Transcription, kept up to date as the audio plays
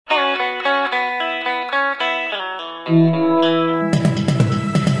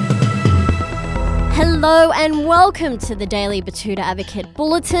Hello and welcome to the Daily Batuta Advocate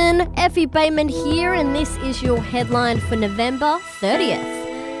Bulletin. Effie Bateman here, and this is your headline for November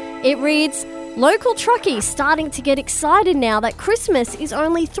 30th. It reads, local Truckie starting to get excited now that Christmas is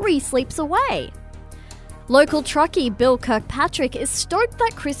only 3 sleeps away. Local Truckie Bill Kirkpatrick is stoked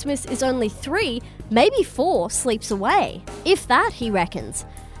that Christmas is only 3, maybe 4 sleeps away. If that, he reckons.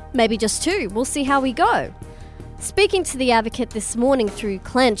 Maybe just 2, we'll see how we go. Speaking to the Advocate this morning through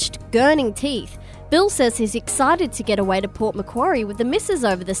clenched, gurning teeth, Bill says he's excited to get away to Port Macquarie with the missus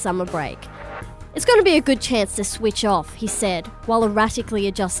over the summer break. It's going to be a good chance to switch off, he said, while erratically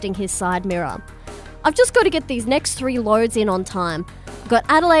adjusting his side mirror. I've just got to get these next 3 loads in on time. I've got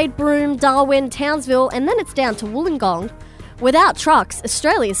Adelaide, Broome, Darwin, Townsville, and then it's down to Wollongong. Without trucks,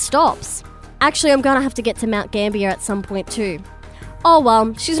 Australia stops. Actually, I'm going to have to get to Mount Gambier at some point too. Oh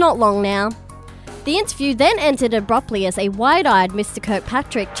well, she's not long now. The interview then ended abruptly as a wide-eyed Mr.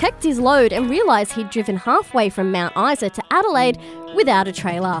 Kirkpatrick checked his load and realised he'd driven halfway from Mount Isa to Adelaide without a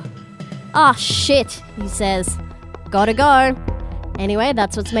trailer. Ah, shit, he says. Gotta go. Anyway,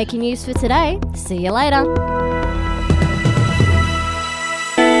 that's what's making news for today. See you later.